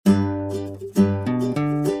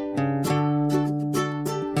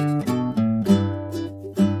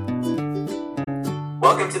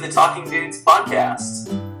Talking Dudes podcast.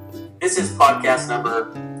 This is podcast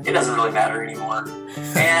number, it doesn't really matter anymore.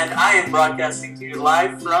 And I am broadcasting to you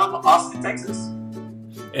live from Austin, Texas.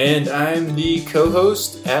 And I'm the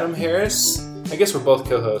co-host, Adam Harris. I guess we're both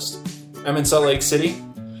co-hosts. I'm in Salt Lake City.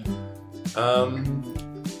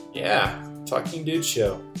 Talking Dudes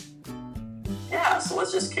show. Yeah, so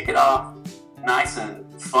let's just kick it off nice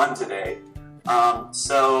and fun today.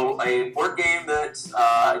 So a board game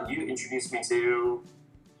that you introduced me to,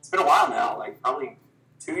 it's been a while now, like probably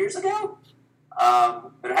 2 years ago.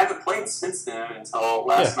 But I haven't played since then until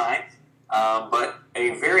last night. But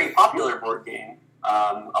a very popular board game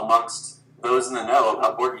amongst those in the know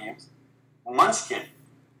about board games, Munchkin.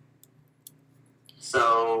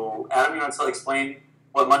 So, Adam, you want to explain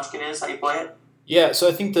what Munchkin is, how you play it? Yeah, so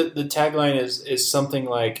I think that the tagline is something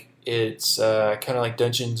like it's kind of like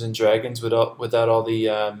Dungeons and Dragons without all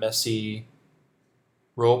the messy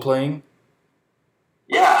role playing.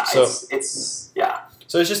 Yeah, so it's.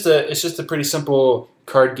 So it's just a pretty simple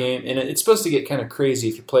card game, and it's supposed to get kind of crazy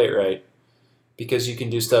if you play it right, because you can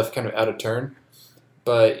do stuff kind of out of turn.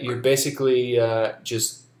 But you're basically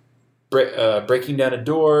just breaking down a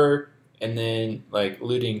door and then like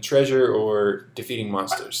looting treasure or defeating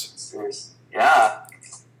monsters. Yeah,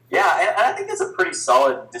 and I think that's a pretty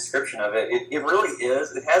solid description of it. It really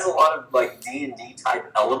is. It has a lot of like D&D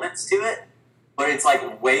type elements to it, but it's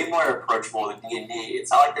like way more approachable than D&D.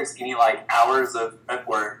 It's not like there's any like hours of prep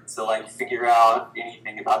work to like figure out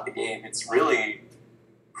anything about the game. It's really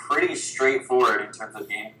pretty straightforward in terms of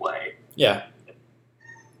gameplay. Yeah.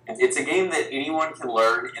 It's a game that anyone can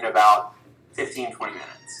learn in about 15, 20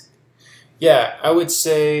 minutes. Yeah, I would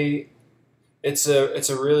say it's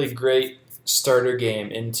a really great starter game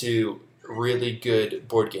into really good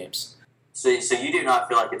board games. So you do not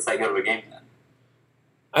feel like it's that good of a game then?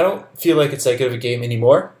 I don't feel like it's that good of a game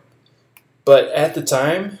anymore, but at the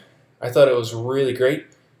time, I thought it was really great.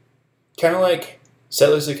 Kind of like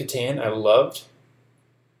Settlers of Catan, I loved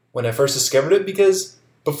when I first discovered it, because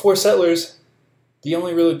before Settlers, the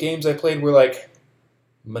only real games I played were like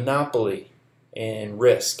Monopoly and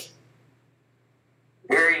Risk.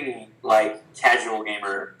 Very like casual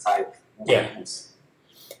gamer type games.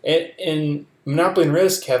 Yeah. And Monopoly and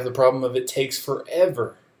Risk have the problem of it takes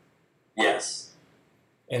forever. Yes.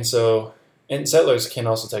 And Settlers can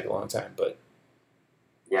also take a long time, but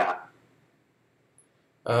yeah.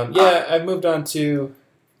 I've moved on to.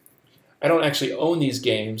 I don't actually own these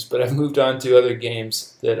games, but I've moved on to other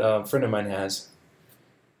games that a friend of mine has.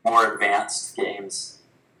 More advanced games.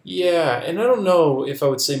 Yeah, and I don't know if I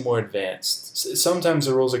would say more advanced. Sometimes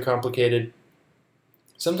the rules are complicated.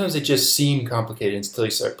 Sometimes they just seem complicated until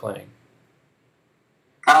you start playing.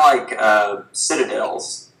 Kind of like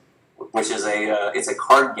Citadels, which is it's a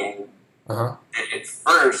card game. Uh-huh. At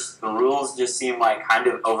first, the rules just seem like kind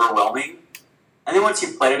of overwhelming. And then once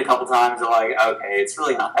you've played it a couple times, you're like, okay, it's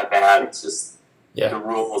really not that bad. It's just the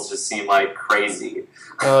rules just seem like crazy.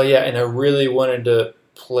 Oh, yeah, and I really wanted to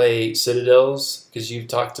play Citadels because you've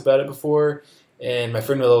talked about it before, and my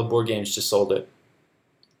friend with all the board games just sold it.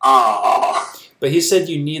 Oh. But he said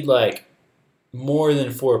you need like more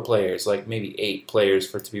than 4 players, like maybe 8 players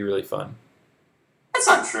for it to be really fun. That's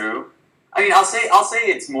not true. I mean, I'll say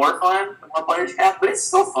it's more fun the more players you have, but it's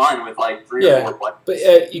still fun with like 3 or 4 players.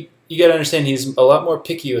 But you got to understand he's a lot more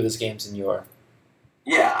picky with his games than you are.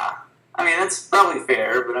 Yeah, I mean that's probably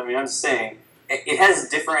fair, but I mean I'm just saying it has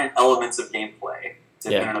different elements of gameplay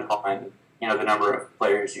depending upon the number of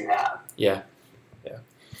players you have. Yeah.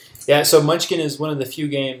 So Munchkin is one of the few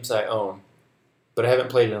games I own, but I haven't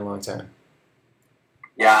played it in a long time.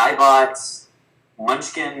 Yeah, I bought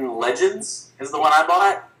Munchkin Legends is the one I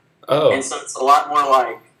bought. Oh. And so it's a lot more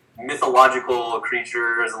like mythological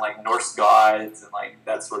creatures and like Norse gods and like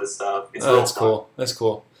that sort of stuff. It's that's cool. That's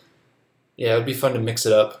cool. Yeah, it would be fun to mix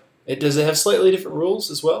it up. Does it have slightly different rules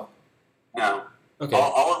as well? No. Okay.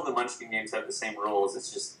 All of the Munchkin games have the same rules.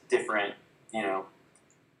 It's just different,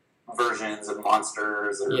 versions of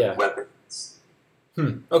monsters or weapons.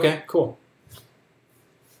 Okay, cool.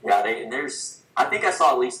 Yeah, I think I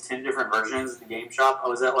saw at least 10 different versions at the game shop I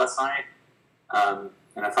was at last night.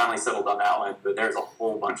 And I finally settled on that one, but there's a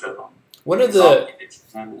whole bunch of them. One of the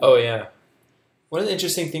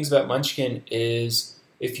interesting things about Munchkin is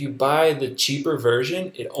if you buy the cheaper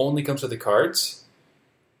version, it only comes with the cards,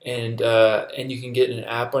 and you can get an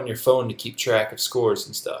app on your phone to keep track of scores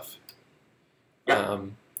and stuff. Yeah.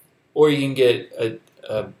 Or you can get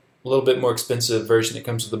a little bit more expensive version that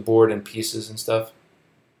comes with the board and pieces and stuff.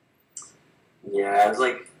 Yeah, I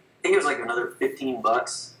think it was like another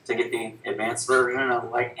 $15 to get the advanced version. I'm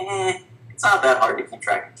like, it's not that hard to keep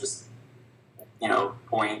track of just,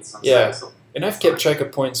 points and stuff. So And I've kept track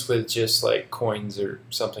of points with just like coins or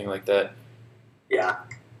something like that. Yeah.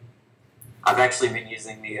 I've actually been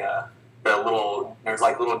using the little, there's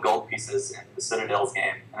like little gold pieces in the Citadel's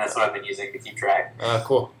game, and that's what I've been using to keep track.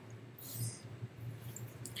 Cool.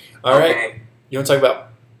 All right. You want to talk about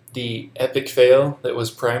the epic fail that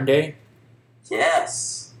was Prime Day?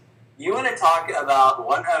 Yes. You want to talk about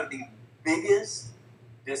one of the biggest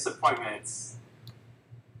disappointments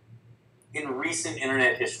in recent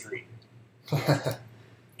internet history.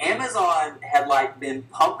 Amazon had like been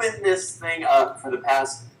pumping this thing up for the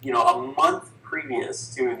past, a month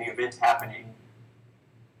previous to the event happening,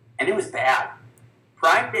 and it was bad.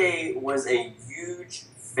 Prime Day was a huge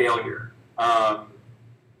failure.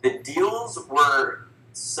 The deals were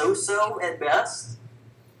so-so at best.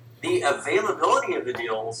 The availability of the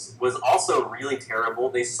deals was also really terrible.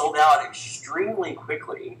 They sold out extremely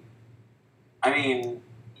quickly. I mean,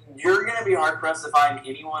 you're going to be hard-pressed to find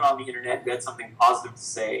anyone on the internet who had something positive to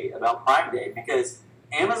say about Prime Day because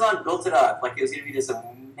Amazon built it up like it was going to be this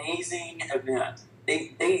amazing event.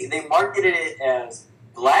 They marketed it as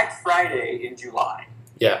Black Friday in July.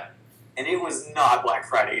 Yeah. And it was not Black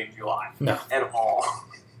Friday in July. No. At all.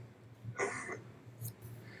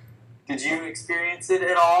 Did you experience it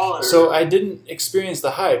at all? Or? So I didn't experience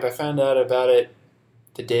the hype. I found out about it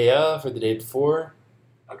the day of or the day before.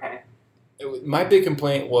 Okay. My big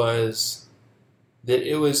complaint was that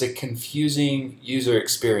it was a confusing user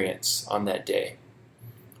experience on that day.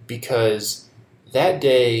 Because that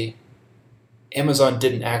day, Amazon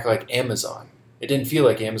didn't act like Amazon. It didn't feel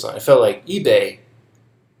like Amazon. It felt like eBay.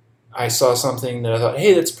 I saw something that I thought,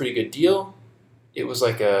 hey, that's a pretty good deal. It was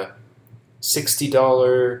like a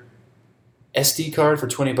 $60 SD card for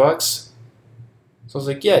 $20. So I was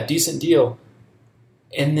like, yeah, decent deal.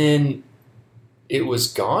 And then it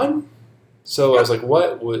was gone. So I was like,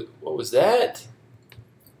 what was that?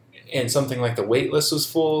 And something like the wait list was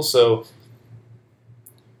full. So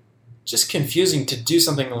just confusing to do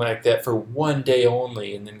something like that for one day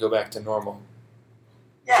only and then go back to normal.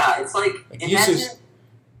 Yeah, it's like imagine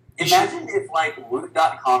if like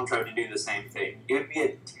Woot.com tried to do the same thing. It would be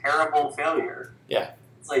a terrible failure. Yeah.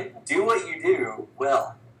 It's like, do what you do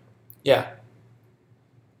well. Yeah.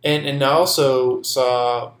 And I also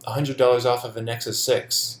saw $100 off of a Nexus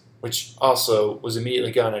 6, which also was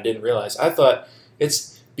immediately gone. I didn't realize. I thought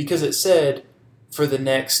it's because it said for the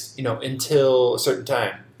next, until a certain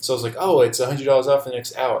time. So I was like, oh, it's $100 off for the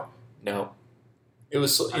next hour. No. It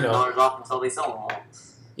was, $100 off until they sell them all.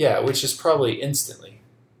 Yeah, which is probably instantly.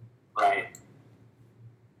 Right.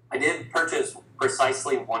 I did purchase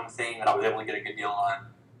precisely one thing that I was able to get a good deal on.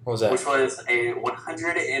 What was that? Which was a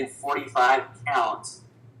 145 count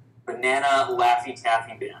banana Laffy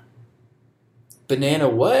Taffy bin. Banana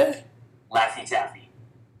what? Laffy Taffy.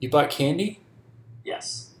 You bought candy?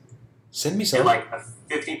 Yes. Send me They're some. like a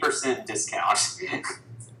 50% discount.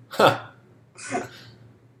 Huh.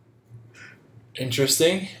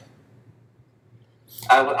 Interesting.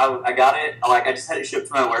 I got it. I just had it shipped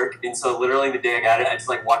to my work, and so literally the day I got it, I just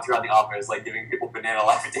walked around the office giving people banana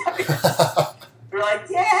Laffy Taffy. They're like,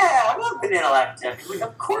 yeah, I love banana Laffy Taffy. Like,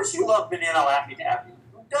 of course you love banana Laffy Taffy.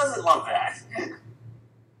 Who doesn't love that?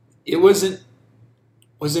 It wasn't.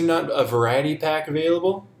 Was there not a variety pack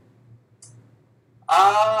available?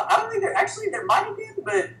 I don't think there might have been,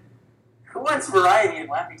 but who wants variety in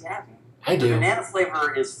Laffy Taffy? I do. The banana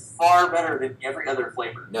flavor is far better than every other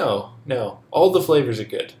flavor. No. All the flavors are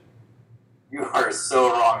good. You are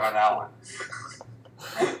so wrong on that one.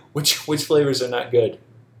 Which flavors are not good?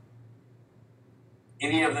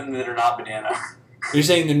 Any of them that are not banana. You're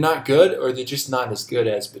saying they're not good, or they're just not as good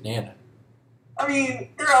as banana? I mean,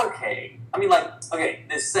 they're okay. I mean, okay,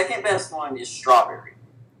 the second best one is strawberry.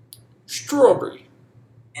 Strawberry.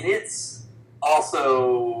 And it's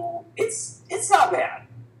also, it's not bad.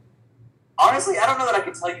 Honestly, I don't know that I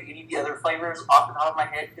could tell you any of the other flavors off the top of my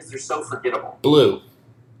head because they're so forgettable. Blue.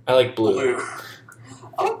 I like blue.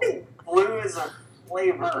 I don't think blue is a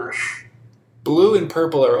flavor. Blue and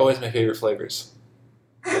purple are always my favorite flavors.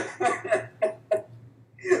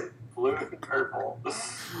 Blue and purple.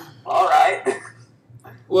 All right.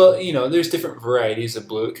 Well, there's different varieties of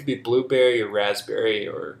blue. It could be blueberry or raspberry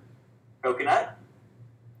or... Coconut?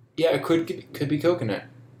 Yeah, it could be coconut,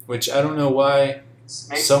 which I don't know why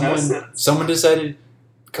Makes no sense. someone decided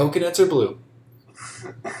coconuts are blue.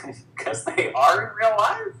 Because they are in real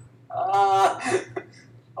life?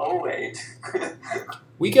 Oh, wait.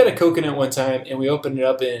 We got a coconut one time, and we opened it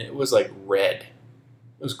up, and it was red.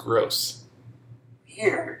 It was gross.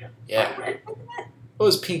 Weird. Yeah. Red coconut? It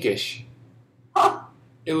was pinkish. Huh.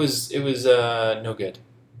 It was no good.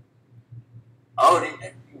 Oh,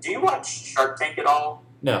 do you watch Shark Tank at all?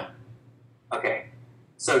 No. Okay.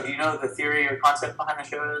 So do you know what the theory or concept behind the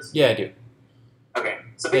show is? Yeah, I do. Okay.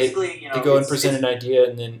 So basically, They go and present an idea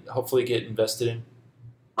and then hopefully get invested in.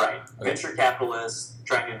 Right. Okay. Venture capitalists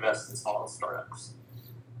trying to invest in small startups.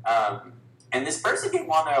 And this person came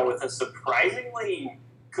on there with a surprisingly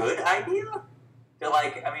good idea.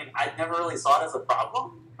 I never really saw it as a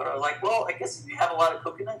problem, but I was like, well, I guess if you have a lot of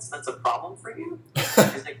coconuts, that's a problem for you.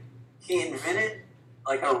 He invented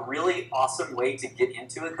like a really awesome way to get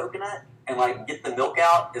into a coconut and like get the milk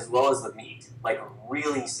out as well as the meat, like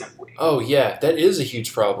really simply. Oh yeah, that is a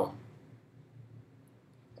huge problem.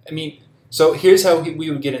 I mean, so here's how we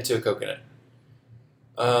would get into a coconut.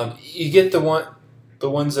 You get the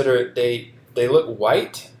ones that are they look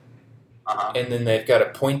white, and then they've got a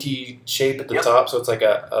pointy shape at the top, so it's like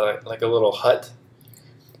a little hut.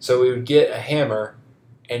 So we would get a hammer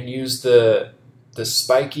and use the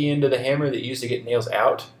spiky end of the hammer that you use to get nails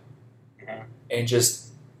out, and just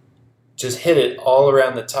hit it all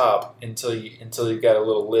around the top until you've got a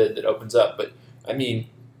little lid that opens up. But I mean,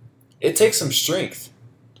 it takes some strength.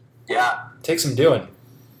 Yeah, it takes some doing.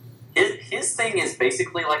 His thing is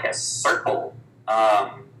basically like a circle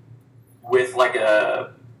with like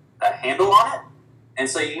a handle on it, and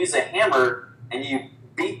so you use a hammer and you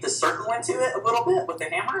beat the circle into it a little bit with the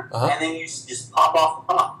hammer, and then you just pop off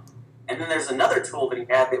the top. And then there's another tool that he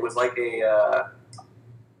had that was like a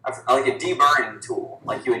deburring tool,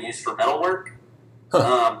 like you would use for metalwork.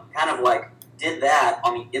 Kind of like did that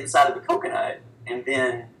on the inside of the coconut, and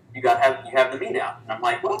then you have the meat out. And I'm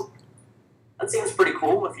like, well, that seems pretty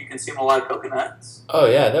cool if you consume a lot of coconuts. Oh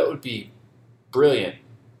yeah, that would be brilliant.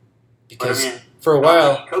 Because for a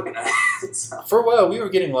while we were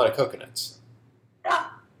getting a lot of coconuts. Yeah.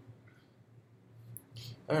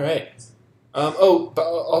 All right. But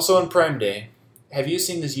also on Prime Day, have you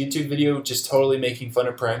seen this YouTube video just totally making fun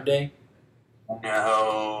of Prime Day?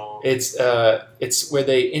 No. It's where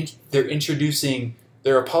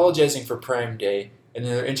they're apologizing for Prime Day, and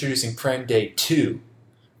then they're introducing Prime Day 2,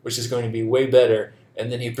 which is going to be way better.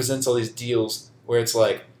 And then he presents all these deals where it's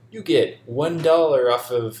like, you get $1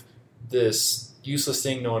 off of this useless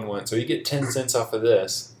thing no one wants, or you get 10 cents off of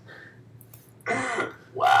this.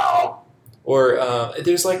 Wow. Or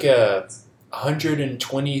there's like a $120,000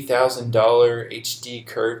 HD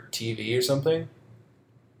curved TV or something,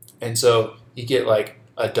 and so you get like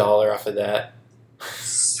 $1 off of that.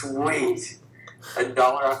 Sweet. $1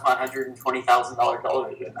 off my $120,000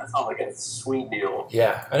 television. That sounds like a sweet deal.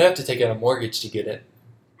 Yeah, I'd have to take out a mortgage to get it.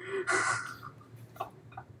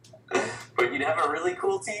 But you'd have a really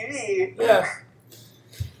cool TV. Yeah.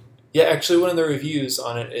 Yeah, actually one of the reviews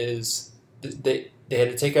on it is they had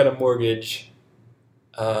to take out a mortgage.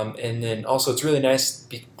 And then also it's really nice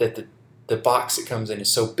that the box it comes in is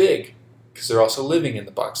so big because they're also living in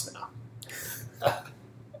the box now.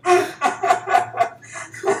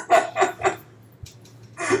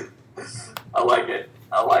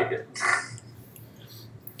 I like it.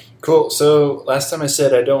 Cool. So last time I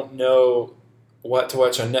said I don't know what to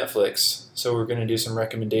watch on Netflix, so we're going to do some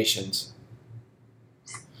recommendations.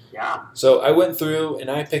 Yeah. So I went through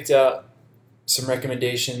and I picked out some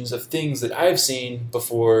recommendations of things that I've seen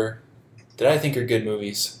before that I think are good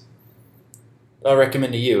movies. I'll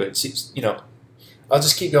recommend to you. It's, I'll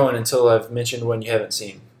just keep going until I've mentioned one you haven't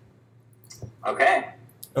seen. Okay.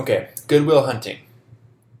 Good Will Hunting.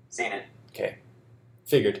 Seen it. Okay.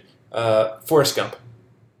 Figured. Forrest Gump.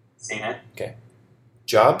 Seen it. Okay.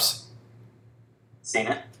 Jobs. Seen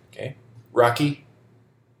it. Okay. Rocky.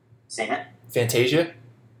 Seen it. Fantasia.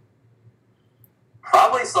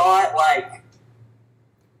 Probably saw it like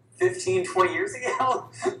 15, 20 years ago.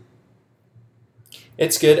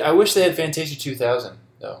 It's good. I wish they had Fantasia 2000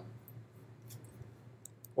 though.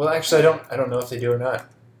 Well, actually, I don't know if they do or not.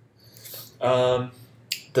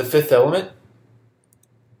 The Fifth Element.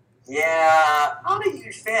 Yeah, I'm not a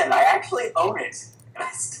huge fan. I actually own it, and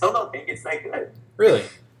I still don't think it's that good. Really?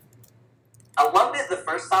 I loved it the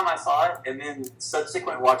first time I saw it, and then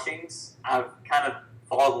subsequent watchings, I've kind of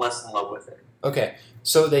fallen less in love with it. Okay,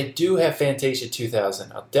 so they do have Fantasia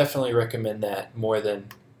 2000. I'll definitely recommend that more than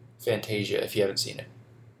Fantasia if you haven't seen it.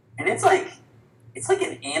 And it's like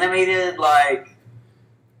an animated, like...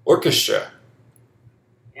 orchestra.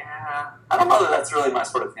 Yeah, I don't know that that's really my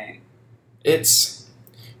sort of thing.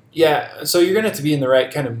 So you're going to have to be in the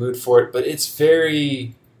right kind of mood for it, but it's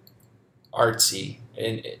very artsy.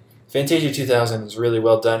 And Fantasia 2000 is really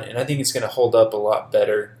well done, and I think it's going to hold up a lot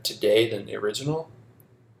better today than the original.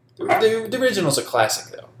 The original's a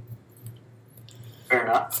classic, though. Fair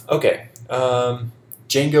enough. Okay.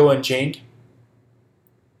 Django Unchained?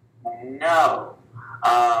 No.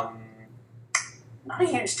 Not a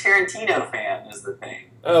huge Tarantino fan is the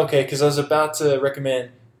thing. Oh, okay, because I was about to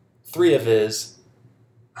recommend 3 of his: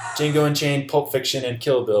 Django Unchained, Pulp Fiction, and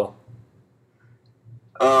Kill Bill.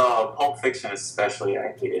 Oh, Pulp Fiction especially,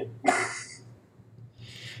 I hate it.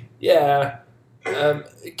 Yeah,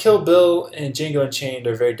 Kill Bill and Django Unchained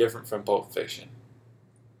are very different from Pulp Fiction.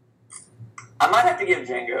 I might have to give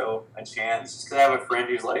Django a chance just because I have a friend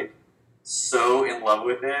who's like so in love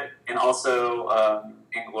with it, and also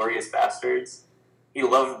Inglourious Bastards. He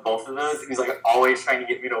loved both of those. He's like always trying to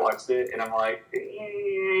get me to watch it, and I'm like,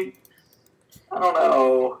 I don't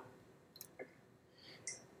know.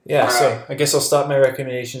 Yeah, All so right. I guess I'll stop my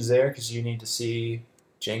recommendations there because you need to see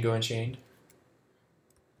Django Unchained.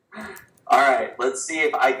 All right, let's see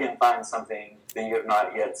if I can find something that you have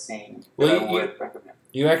not yet seen that Well, I would recommend.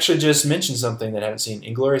 You actually just mentioned something that I haven't seen: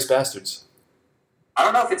 Inglourious Bastards. I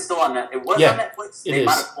don't know if it's still on Netflix. It was Yeah, on Netflix. it They is.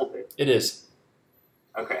 might have pulled it. It is.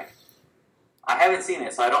 Okay. I haven't seen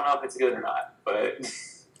it, so I don't know if it's good or not. But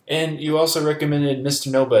And you also recommended Mr.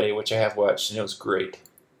 Nobody, which I have watched, and it was great.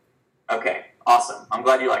 okay, awesome. I'm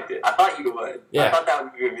glad you liked it. I thought you would. Yeah. I thought that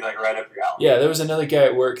would be like right up your alley. Yeah, there was another guy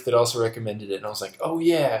at work that also recommended it, and I was like, oh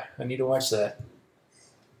yeah, I need to watch that.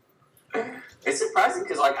 It's surprising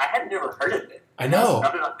because like I had never heard of it. I know. I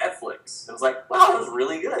found it on Netflix. It was like, wow, it was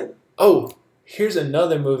really good. Oh, here's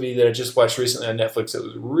another movie that I just watched recently on Netflix that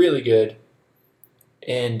was really good,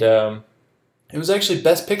 and it was actually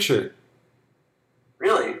Best Picture,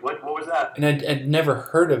 Really? What was that? and I'd never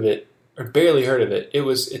heard of it, or barely heard of it.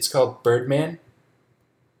 It's called Birdman.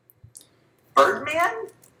 Birdman?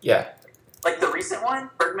 Yeah. Like the recent one?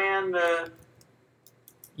 Birdman the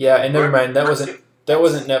Yeah, and never mind, that Birdman.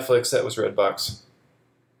 wasn't Netflix, that was Redbox.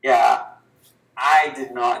 Yeah. I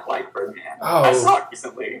did not like Birdman. Oh. I saw it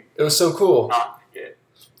recently. It was so cool. Not like it.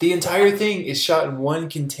 The entire thing is shot in one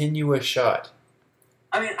continuous shot.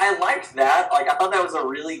 I mean, I liked that. Like, I thought that was a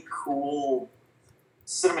really cool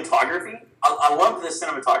cinematography. I loved the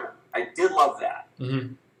cinematography. I did love that.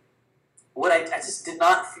 Mm-hmm. What I just did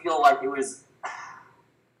not feel like it was.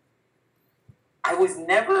 I was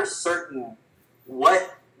never certain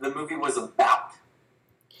what the movie was about.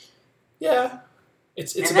 Yeah.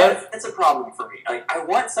 It's and about... that's a problem for me. Like, I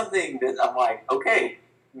want something that I'm like, okay,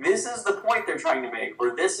 this is the point they're trying to make,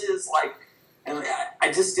 or this is like, and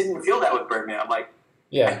I just didn't feel that with Birdman. I'm like,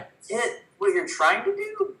 Yeah. I get what you're trying to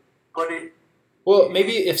do, but it. Well,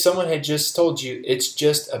 maybe if someone had just told you it's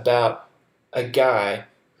just about a guy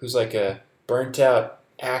who's like a burnt-out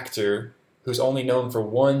actor who's only known for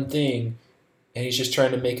one thing, and he's just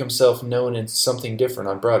trying to make himself known in something different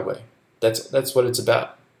on Broadway. That's what it's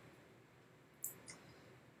about.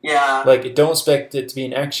 Yeah. Like, don't expect it to be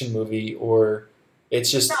an action movie, or it's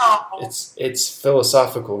just No. it's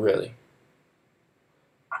philosophical, really.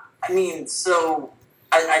 I mean, so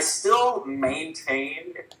I still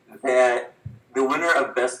maintain that the winner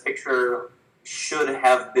of Best Picture should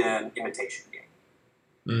have been Imitation Game.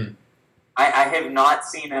 Mm. I have not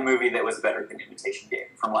seen a movie that was better than Imitation Game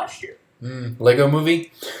from last year. Lego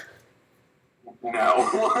Movie?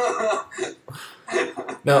 No.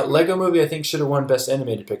 No, Lego Movie I think should have won Best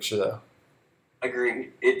Animated Picture, though.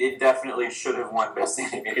 Agreed. It definitely should have won Best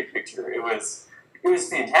Animated Picture. It was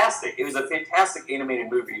fantastic. It was a fantastic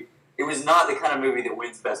animated movie. It was not the kind of movie that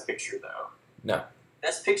wins Best Picture, though. No.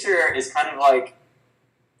 Best Picture is kind of like,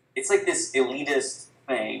 it's like this elitist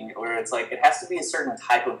thing where it's like, it has to be a certain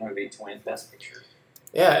type of movie to win Best Picture.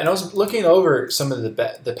 Yeah, and I was looking over some of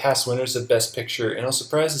the past winners of Best Picture, and I was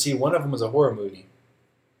surprised to see one of them was a horror movie.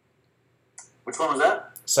 Which one was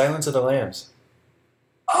that? Silence of the Lambs.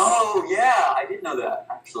 Oh, yeah, I did know that,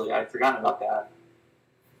 actually. I'd forgotten about that.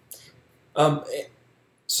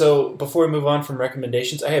 So before we move on from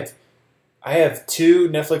recommendations, I have 2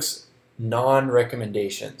 Netflix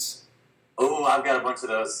non-recommendations. Oh, I've got a bunch of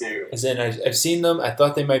those, too. As in, I've seen them, I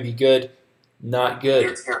thought they might be good, not They're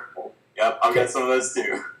good. terrible. Yep, I've got some of those,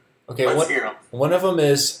 too. Okay, Let's hear them. one of them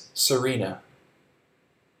is Serena.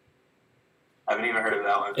 I haven't even heard of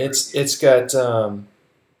that one. It's got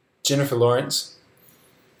Jennifer Lawrence.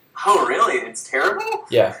 Oh, really? It's terrible?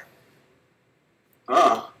 Yeah.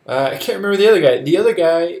 Oh. I can't remember the other guy. The other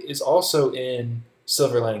guy is also in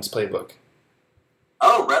Silver Linings Playbook.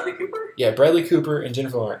 Oh, Bradley Cooper? Yeah, Bradley Cooper and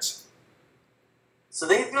Jennifer Lawrence. So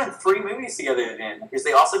they've done 3 movies together then, because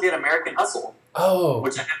they also did American Hustle, Oh.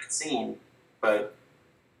 which I haven't seen, but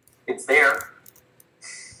it's there.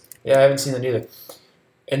 Yeah, I haven't seen that either.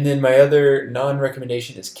 And then my other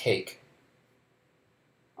non-recommendation is Cake.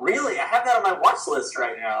 Really? I have that on my watch list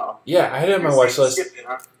right now. Yeah, I had it on my You're watch saying list. skip it,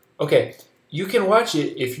 huh? Okay, you can watch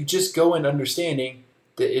it if you just go in understanding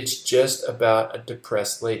that it's just about a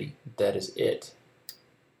depressed lady. That is it.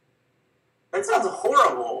 That sounds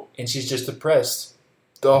horrible. And she's just depressed.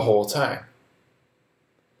 the whole time.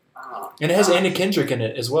 Oh, And it has gosh. Anna Kendrick in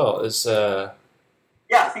it as well.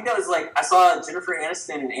 Yeah, I think that was like, I saw Jennifer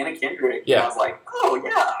Aniston and Anna Kendrick, Yeah. and I was like, oh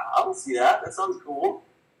yeah, I'll see that. That sounds cool.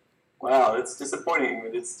 Wow, it's disappointing,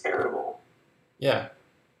 but it's terrible. Yeah.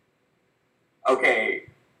 Okay,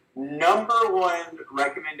 number one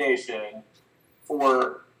recommendation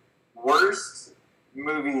for worst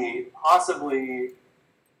movie possibly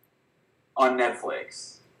on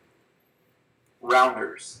Netflix.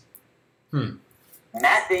 Rounders.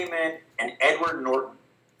 Matt Damon and Edward Norton.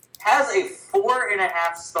 Has a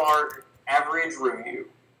 4.5-star average review.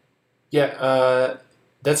 Yeah,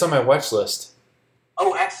 that's on my watch list.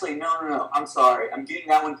 Oh, actually, no. I'm sorry. I'm getting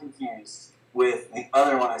that one confused with the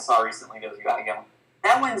other one I saw recently that was about again.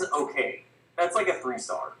 That one's okay. That's like a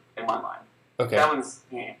 3-star in my mind. Okay. That one's,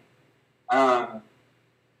 yeah.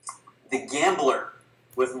 The Gambler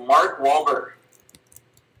with Mark Wahlberg.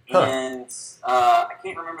 And I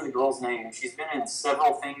can't remember the girl's name. She's been in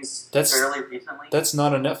several things fairly recently. That's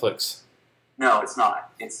not on Netflix. No, it's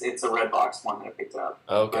not. It's a Redbox one that I picked up.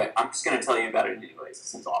 Oh, okay. But I'm just going to tell you about it anyways. It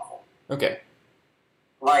seems awful. Okay.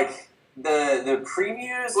 Like, the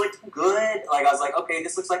previews looked good. Like, I was like, okay,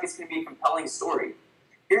 this looks like it's going to be a compelling story.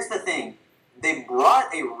 Here's the thing. They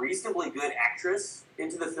brought a reasonably good actress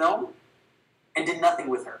into the film and did nothing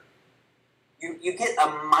with her. You get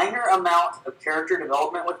a minor amount of character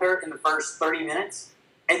development with her in the first 30 minutes,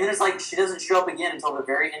 and then it's like she doesn't show up again until the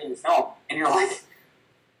very end of the film. And you're like,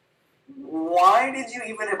 why did you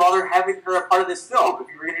even bother having her a part of this film if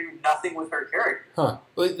you were going to do nothing with her character? Huh.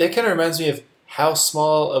 Well, that kind of reminds me of how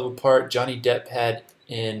small of a part Johnny Depp had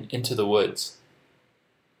in Into the Woods.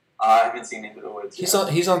 I haven't seen Into the Woods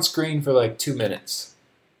yet. He's on screen for like 2 minutes.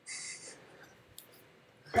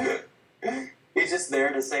 He's just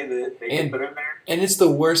there to say that they can put him there. And it's the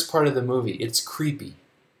worst part of the movie. It's creepy.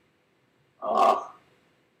 Oh,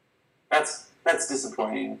 that's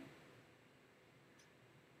disappointing.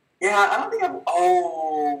 Yeah, I don't think I've...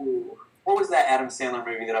 Oh, what was that Adam Sandler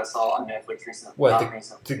movie that I saw on Netflix recently? What,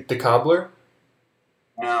 recently. The Cobbler?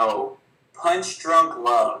 No. Punch Drunk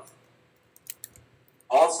Love.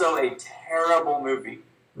 Also a terrible movie.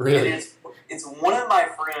 Really? It's one of my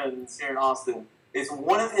friends here in Austin. It's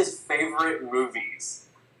one of his favorite movies.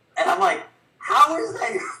 And I'm like, how is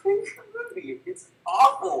that your favorite movie? It's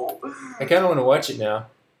awful. I kind of want to watch it now.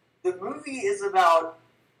 The movie is about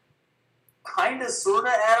kind of, sort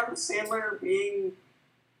of Adam Sandler being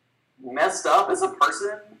messed up as a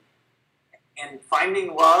person and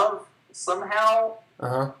finding love somehow,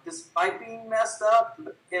 despite being messed up.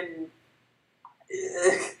 And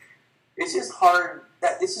it's just hard.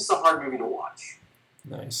 It's just a hard movie to watch.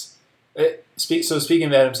 Nice. Speaking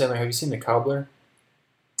of Adam Sandler, have you seen The Cobbler?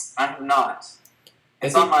 I have not.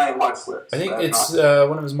 It's on my watch list. I think it's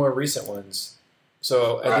one of his more recent ones.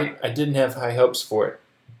 So I didn't have high hopes for it,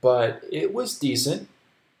 but it was decent.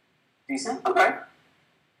 Decent? Okay.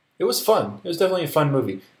 It was fun. It was definitely a fun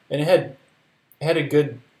movie, and it had a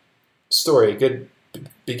good story, a good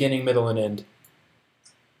beginning, middle, and end.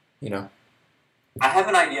 You know. I have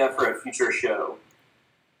an idea for a future show.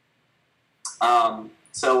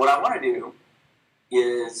 So what I want to do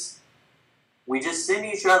is we just send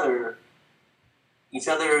each other's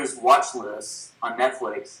watch lists on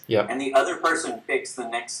Netflix, and the other person picks the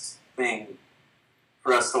next thing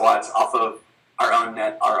for us to watch off of our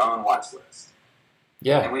own watch list.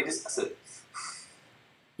 Yeah. And we discuss it.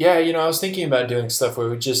 Yeah, I was thinking about doing stuff where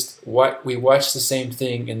we watch the same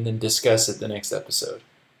thing and then discuss it the next episode.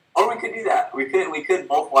 Or we could do that. We could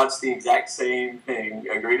both watch the exact same thing,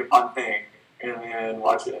 agreed upon thing, and then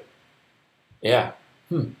watch it. Yeah.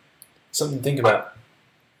 Something to think about.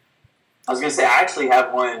 I was going to say, I actually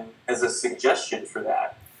have one as a suggestion for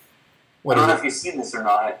that. I don't know if you've seen this or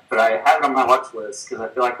not, but I have it on my watch list because I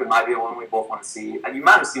feel like it might be the one we both want to see. You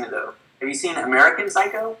might have seen it, though. Have you seen American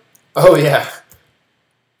Psycho? Oh, yeah.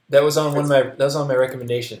 That was on my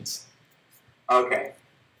recommendations. Okay.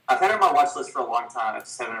 I've had it on my watch list for a long time. I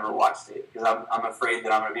just haven't ever watched it because I'm afraid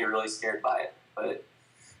that I'm going to be really scared by it. But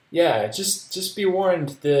yeah, just be warned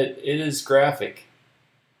that it is graphic.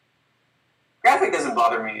 Graphic doesn't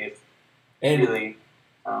bother me, really.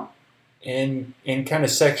 Oh. And kind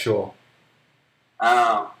of sexual.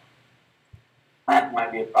 Oh. That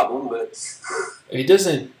might be a problem, but it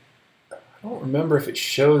doesn't. I don't remember if it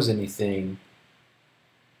shows anything.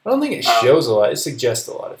 I don't think it shows a lot. It suggests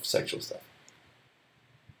a lot of sexual stuff.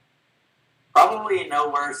 Probably no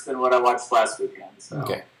worse than what I watched last weekend. So.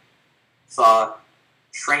 Okay. Saw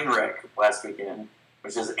Trainwreck last weekend,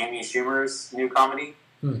 which is Amy Schumer's new comedy,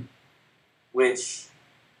 which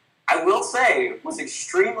I will say was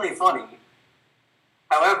extremely funny.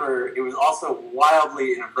 However, it was also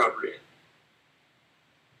wildly inappropriate.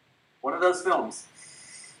 One of those films.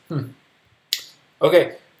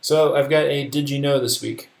 Okay, so I've got a Did You Know this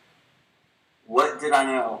week. What did I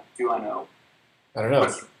know? Do I know? I don't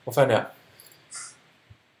know. We'll find out.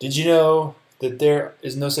 Did you know that there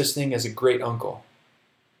is no such thing as a great uncle?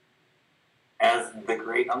 As the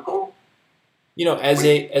great uncle? You know, as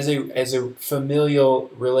a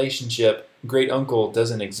familial relationship, great uncle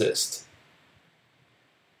doesn't exist.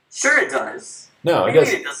 Sure, it does. No, it Maybe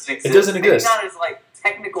doesn't. It doesn't exist. It doesn't exist. Maybe not as like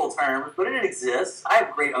technical terms, but it exists. I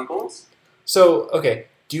have great uncles. So, okay,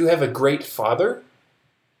 do you have a great father?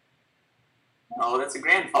 No, that's a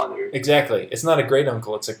grandfather. Exactly. It's not a great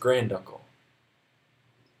uncle, it's a grand uncle.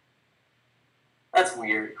 That's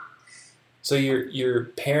weird. So your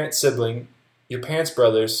parent's sibling, your parents'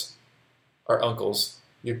 brothers are uncles.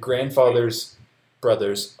 Your grandfather's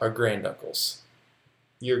brothers are granduncles.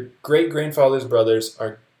 Your great-grandfather's brothers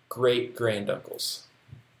are great-granduncles.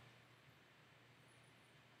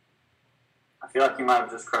 I feel like you might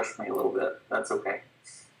have just crushed me a little bit. That's okay.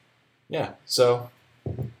 Yeah, so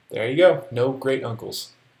there you go. No great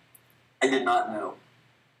uncles. I did not know.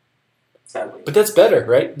 Sadly. But that's better,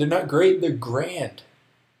 right? They're not great, they're grand.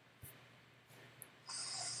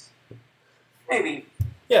 Maybe.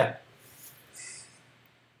 Yeah.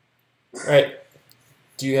 All right.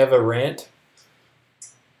 Do you have a rant?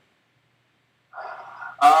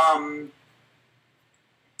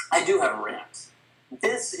 I do have a rant.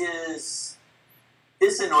 This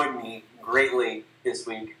annoyed me greatly this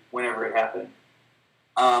week whenever it happened.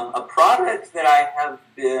 A product that I have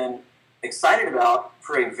been excited about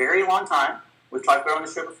for a very long time, we've talked about on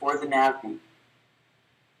the show before, the NavBeat,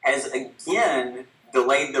 has again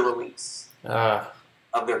delayed the release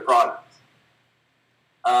of their product.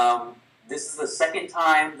 This is the second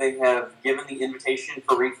time they have given the invitation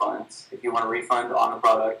for refunds, if you want a refund on the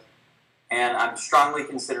product, and I'm strongly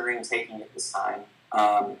considering taking it this time.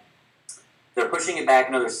 They're pushing it back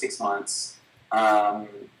another 6 months,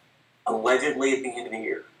 allegedly at the end of the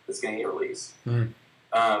year. It's going to get released.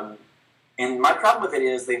 And my problem with it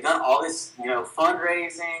is they've done all this,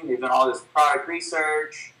 fundraising. They've done all this product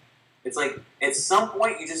research. It's like at some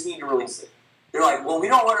point you just need to release it. They're like, well, we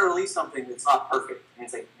don't want to release something that's not perfect. And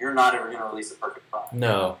it's like, you're not ever going to release a perfect product.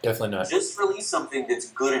 No, definitely not. Just release something that's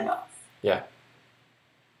good enough. Yeah.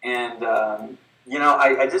 And,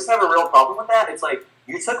 I just have a real problem with that. It's like,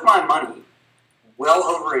 you took my money well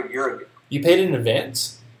over a year ago. You paid in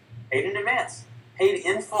advance. Paid in advance. Paid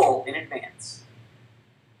in full in advance.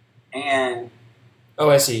 And... Oh,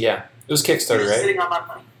 I see, yeah. It was Kickstarter, right? Sitting on my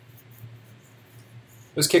money.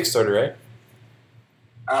 It was Kickstarter, right?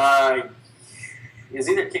 It was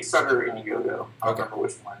either Kickstarter or Indiegogo. I don't remember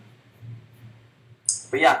which one.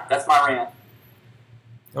 But yeah, that's my rant.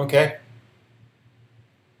 Okay.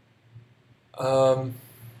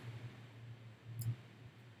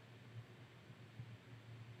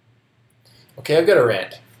 Okay, I've got a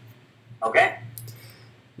rant. Okay.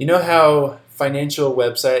 You know how financial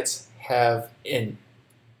websites have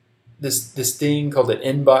this thing called an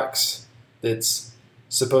inbox that's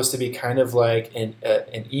supposed to be kind of like an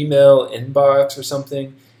email inbox or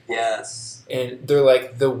something? Yes. And they're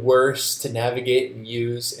like the worst to navigate and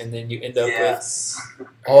use, and then you end up with with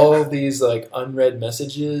all these like unread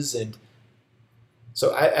messages. And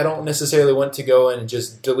so I don't necessarily want to go in and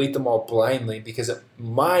just delete them all blindly, because it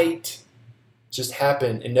might just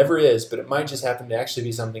happen. It never is, but it might just happen to actually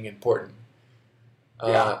be something important.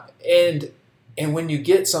 Yeah. And when you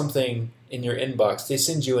get something in your inbox, they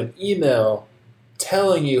send you an email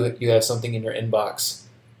telling you you have something in your inbox,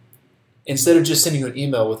 instead of just sending you an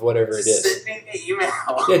email with whatever it is. Send me the email.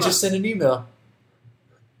 Yeah, just send an email.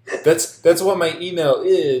 That's what my email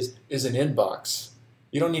is an inbox.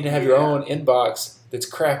 You don't need to have your own inbox that's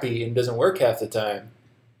crappy and doesn't work half the time.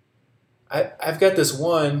 I've got this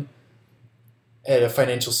one at a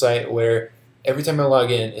financial site where every time I log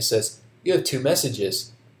in, it says, you have 2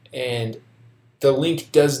 messages, and the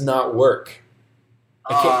link does not work.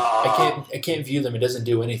 I can't view them. It doesn't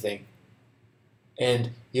do anything.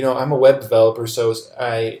 And, I'm a web developer, so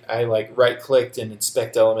I like right-clicked and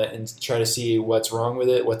inspect element and try to see what's wrong with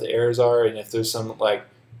it, what the errors are, and if there's some like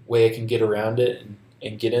way I can get around it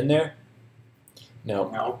and get in there.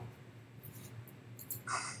 No.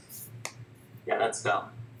 Yeah, that's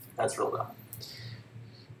dumb. That's real dumb.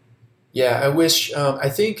 Yeah, I wish. I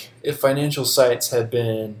think if financial sites had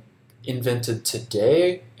been invented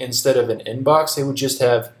today, instead of an inbox, they would just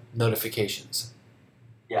have notifications.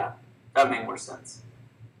 Yeah, that would make more sense.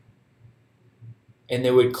 And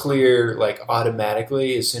they would clear like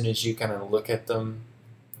automatically as soon as you kind of look at them,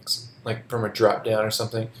 like from a drop down or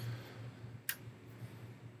something.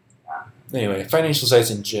 Anyway, financial sites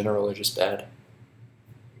in general are just bad.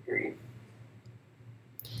 Agreed.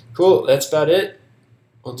 Cool, that's about it.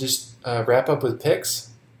 We'll just wrap up with picks.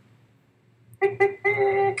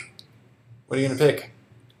 Pick. What are you going to pick?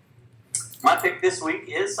 My pick this week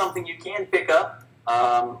is something you can pick up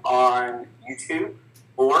on YouTube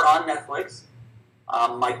or on Netflix.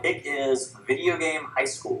 My pick is Video Game High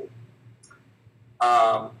School.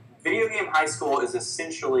 Video Game High School is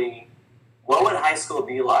essentially, what would high school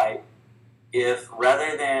be like if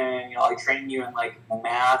rather than like training you in like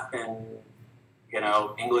math and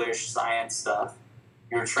English, science stuff,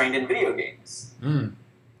 you were trained in video games. And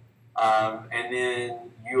then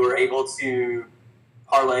you were able to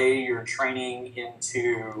parlay your training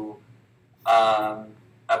into a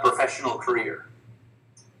professional career.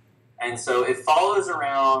 And so it follows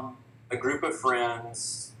around a group of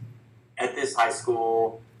friends at this high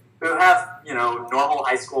school who have, normal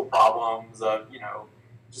high school problems of,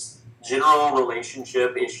 just general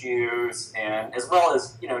relationship issues, and as well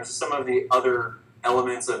as, just some of the other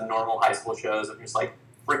elements of normal high school shows of just like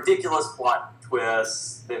ridiculous plot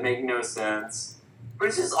twists that make no sense. But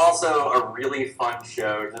it's just also a really fun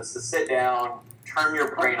show just to sit down, turn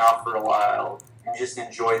your brain off for a while, and just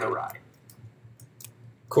enjoy the ride.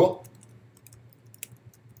 Cool.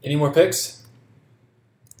 Any more picks?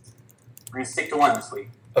 We're going to stick to one this week.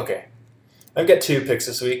 Okay. I've got 2 picks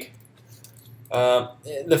this week.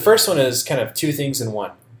 The first one is kind of 2 things in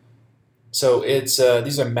one. So it's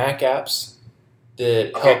these are Mac apps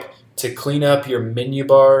that help to clean up your menu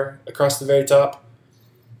bar across the very top.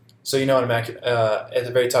 So on a Mac, at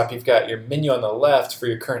the very top, you've got your menu on the left for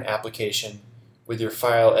your current application with your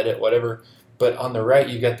file, edit, whatever. But on the right,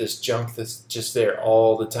 you've got this junk that's just there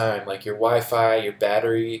all the time, like your Wi-Fi, your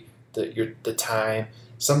battery, the time.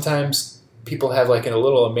 Sometimes people have like a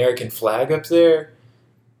little American flag up there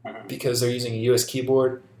because they're using a US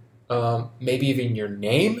keyboard. Maybe even your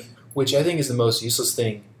name, which I think is the most useless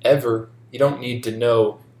thing ever. You don't need to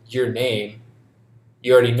know your name.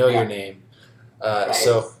 You already know your name.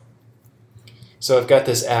 So I've got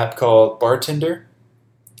this app called Bartender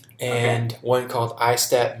and one called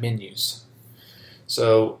iStat Menus.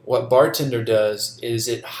 So what Bartender does is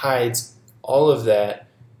it hides all of that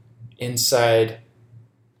inside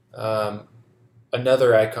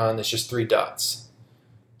another icon that's just 3 dots.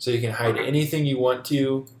 So you can hide anything you want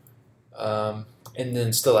to and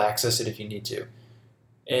then still access it if you need to.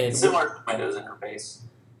 And similar to Windows interface.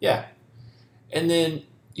 Yeah. And then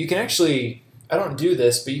you can actually, I don't do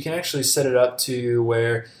this, but you can actually set it up to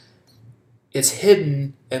where it's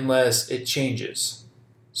hidden unless it changes.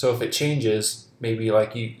 So if it changes, maybe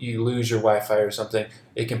like you lose your Wi-Fi or something,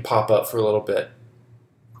 it can pop up for a little bit.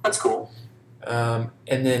 That's cool. And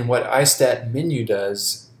then what iStat Menu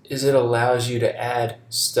does is it allows you to add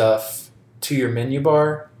stuff to your menu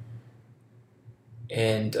bar.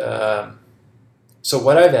 And so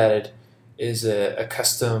what I've added is a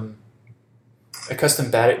custom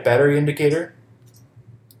battery indicator,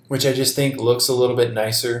 which I just think looks a little bit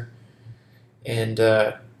nicer. And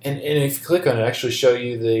if you click on it, actually show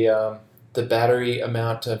you the battery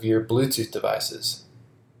amount of your Bluetooth devices.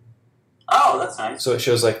 Oh, that's nice. So it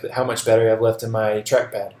shows like how much battery I have left in my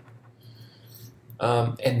trackpad.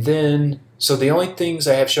 And then, so the only things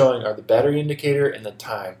I have showing are the battery indicator and the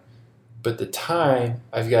time. But the time,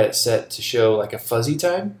 I've got it set to show like a fuzzy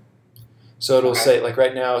time. So it'll say, like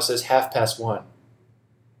right now, it says 1:30.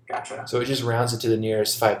 Gotcha. So it just rounds it to the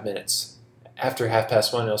nearest 5 minutes. After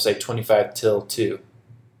 1:30, it'll say 25 till 2.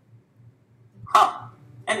 Huh.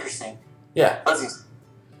 Interesting. Yeah. Fuzzies.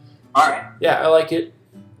 All right. Yeah, I like it.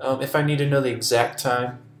 If I need to know the exact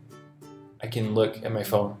time, I can look at my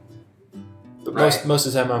phone. But most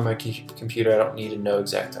of the time on my computer, I don't need to know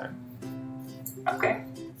exact time. Okay.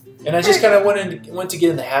 And I just kind of went to get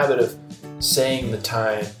in the habit of saying the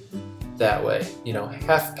time that way.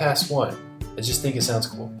 1:30. I just think it sounds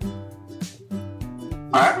cool.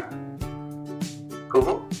 All right.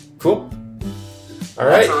 Cool. Cool. All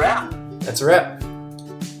right. That's a wrap. That's a wrap.